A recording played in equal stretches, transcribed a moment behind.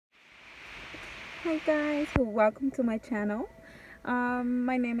Hi guys, welcome to my channel.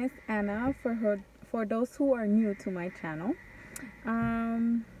 My name is Anna for those who are new to my channel.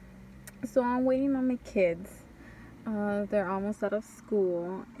 Um, so I'm waiting on my kids. They're almost out of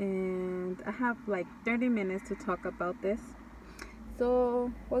school and I have like 30 minutes to talk about this.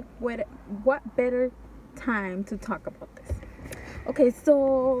 So what better time to talk about this? Okay,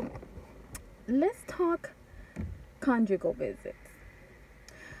 so let's talk conjugal visits.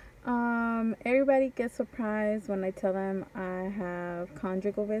 Everybody gets surprised when I tell them I have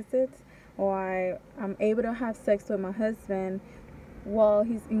conjugal visits or I'm able to have sex with my husband while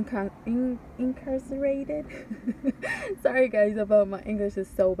he's incarcerated. Sorry guys about my English is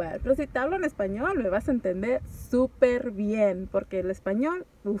so bad. Pero si te hablo en español me vas a entender súper bien porque el español,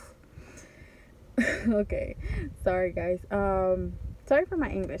 uff. Okay, sorry guys. Sorry for my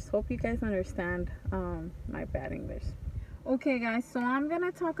English. Hope you guys understand my bad English. Okay guys, so I'm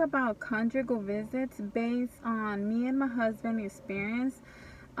gonna talk about conjugal visits based on me and my husband experience.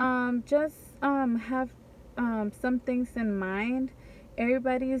 Just have some things in mind.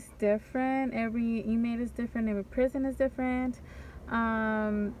 Everybody is different. Every inmate is different. Every prison is different.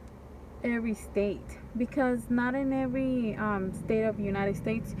 Um, every state, because not in every state of the United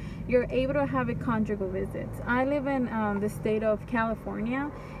States you're able to have a conjugal visit. I live in the state of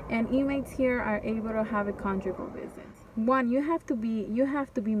California, and inmates here are able to have a conjugal visit. One, you have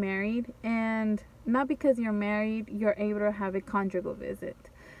to be married, and not because you're married you're able to have a conjugal visit.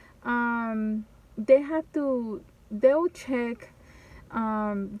 They have to they'll check.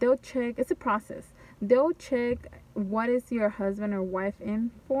 It's a process. They'll check what is your husband or wife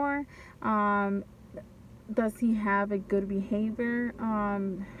in for. um, does he have a good behavior?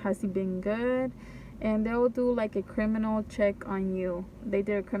 Has he been good? And they'll do like a criminal check on you. They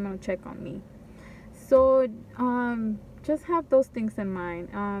did a criminal check on me. So just have those things in mind.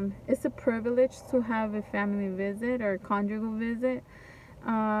 It's a privilege to have a family visit or a conjugal visit.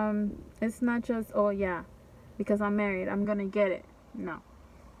 It's not just, oh yeah, because I'm married I'm gonna get it. No,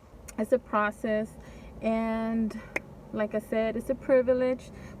 it's a process, and like I said, it's a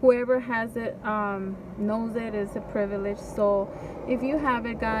privilege. Whoever has it knows it is a privilege. So if you have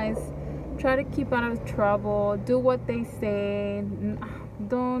it, guys, try to keep out of trouble. Do what they say.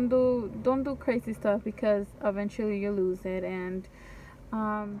 Don't do crazy stuff, because eventually you lose it. And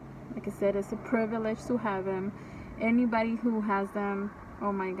like I said, it's a privilege to have them. Anybody who has them,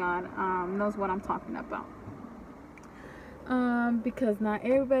 oh my God, knows what I'm talking about. Because not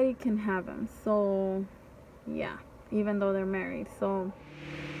everybody can have them. So yeah, even though they're married. So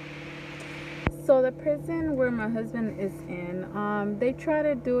the prison where my husband is in, they try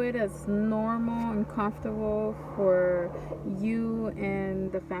to do it as normal and comfortable for you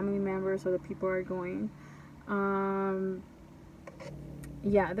and the family members or the people who are going. Um,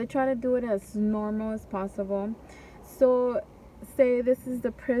 yeah, they try to do it as normal as possible. So say this is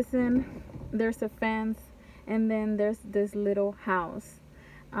the prison, there's a fence, and then there's this little house,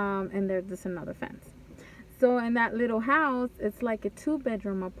 and there's another fence. So in that little house, it's like a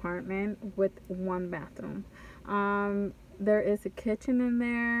 2-bedroom apartment with 1 bathroom. There is a kitchen in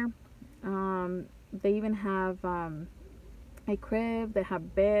there. They even have a crib. They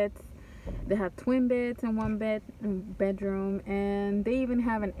have beds. They have twin beds in one bedroom, and they even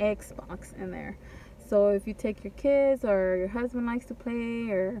have an Xbox in there. So if you take your kids, or your husband likes to play,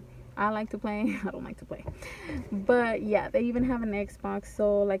 or I like to play. I don't like to play. But yeah, they even have an Xbox.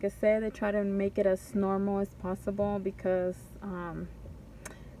 So like I said, they try to make it as normal as possible, because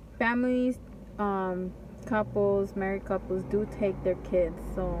families, married couples do take their kids.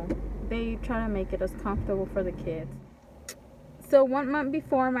 So they try to make it as comfortable for the kids. So 1 month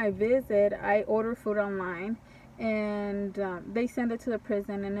before my visit, I order food online, and they send it to the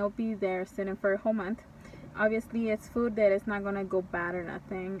prison, and it'll be there sitting for a whole month. Obviously, it's food that is not gonna go bad or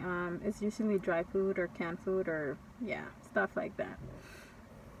nothing. It's usually dry food or canned food, or yeah, stuff like that.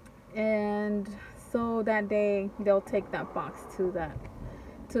 And so that day they'll take that box to that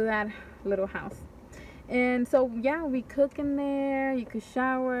little house. And so yeah, we cook in there. You could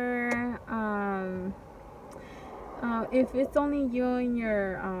shower. If it's only you and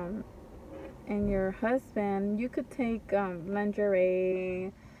your husband, you could take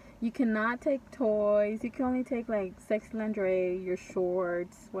lingerie. You cannot take toys. You can only take like sex lingerie, your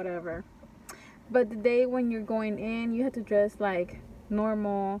shorts, whatever. But the day when you're going in, you have to dress like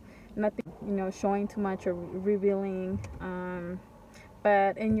normal, nothing, showing too much or revealing.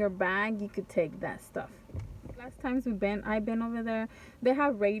 But in your bag, you could take that stuff. Last times I've been over there, they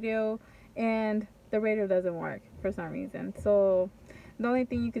have radio, and the radio doesn't work for some reason. So the only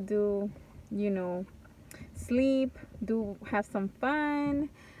thing you could do, you know, sleep, have some fun,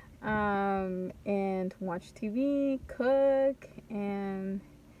 and watch TV, cook, and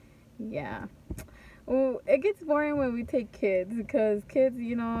yeah. Well, it gets boring when we take kids because kids,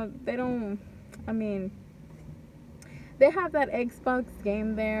 you know, they don't, I mean, they have that Xbox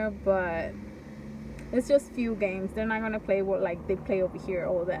game there, but it's just few games. They're not gonna play what like they play over here,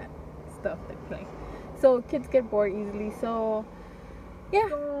 all that stuff they play. So kids get bored easily. So yeah.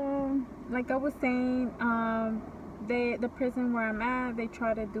 So, like I was saying, the prison where I'm at, they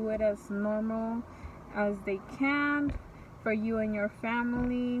try to do it as normal as they can for you and your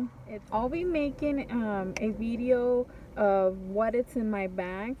family. I'll be making a video of what it's in my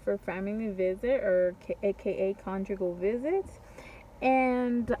bag for family visit, or aka conjugal visits,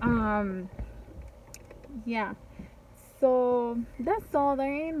 and yeah. So that's all.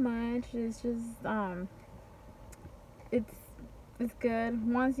 There ain't much. It's just it's it's good.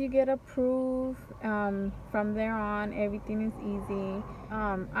 Once you get approved, from there on, everything is easy.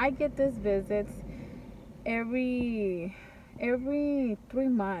 I get these visits every 3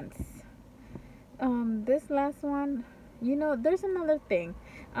 months. This last one, you know, there's another thing.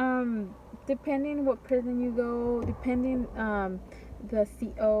 Depending what prison you go, depending the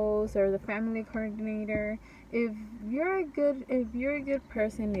COs or the family coordinator, if you're a good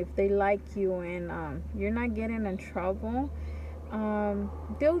person, if they like you and you're not getting in trouble,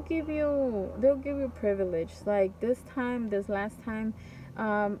 they'll give you privilege. Like this last time,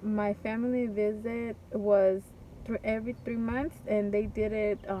 my family visit was every 3 months, and they did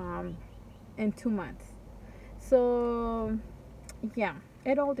it in 2 months. So yeah,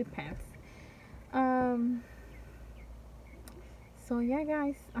 it all depends. So yeah,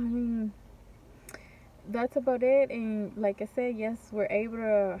 guys, I mean, that's about it. And like I said, yes, we're able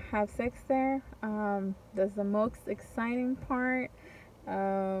to have sex there. That's the most exciting part.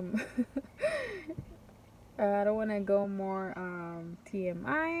 I don't want to go more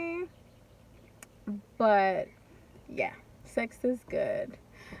TMI, but yeah, sex is good.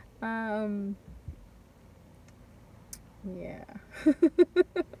 Yeah.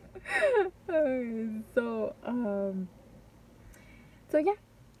 so so yeah,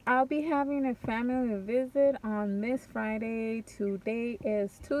 I'll be having a family visit on this Friday. Today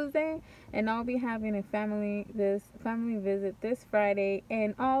is Tuesday, and I'll be having a family visit this Friday,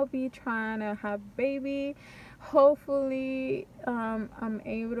 and I'll be trying to have baby. Hopefully, I'm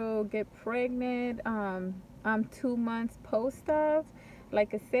able to get pregnant. I'm 2 months post-op,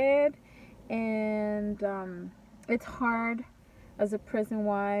 like I said, and it's hard as a prison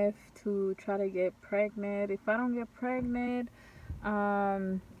wife to try to get pregnant. If I don't get pregnant,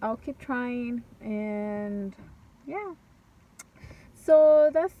 I'll keep trying, and yeah. So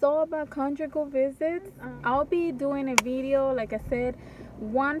that's all about conjugal visits. I'll be doing a video, like I said,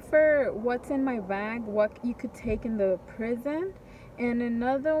 one for what's in my bag, what you could take in the prison, and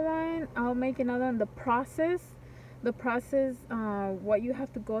another one, I'll make another on the process, what you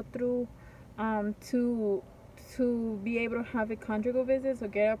have to go through to be able to have a conjugal visit, so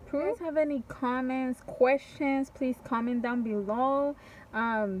get approved. If you guys have any comments, questions, please comment down below.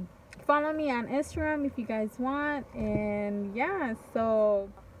 Follow me on Instagram if you guys want. And yeah,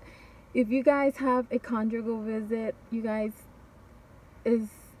 so if you guys have a conjugal visit, you're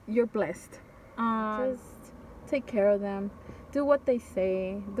blessed. Just take care of them, do what they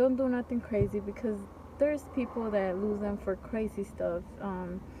say, don't do nothing crazy, because there's people that lose them for crazy stuff.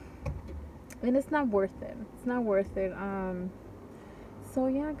 And it's not worth it. So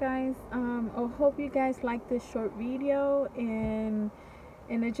yeah, guys, I hope you guys like this short video, and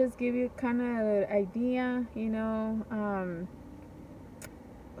it just give you kind of an idea, you know,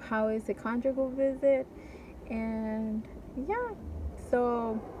 how is a conjugal visit. And yeah,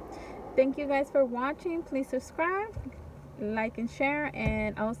 so thank you guys for watching. Please subscribe, like, and share,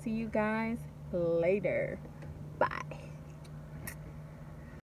 and I'll see you guys later. Bye.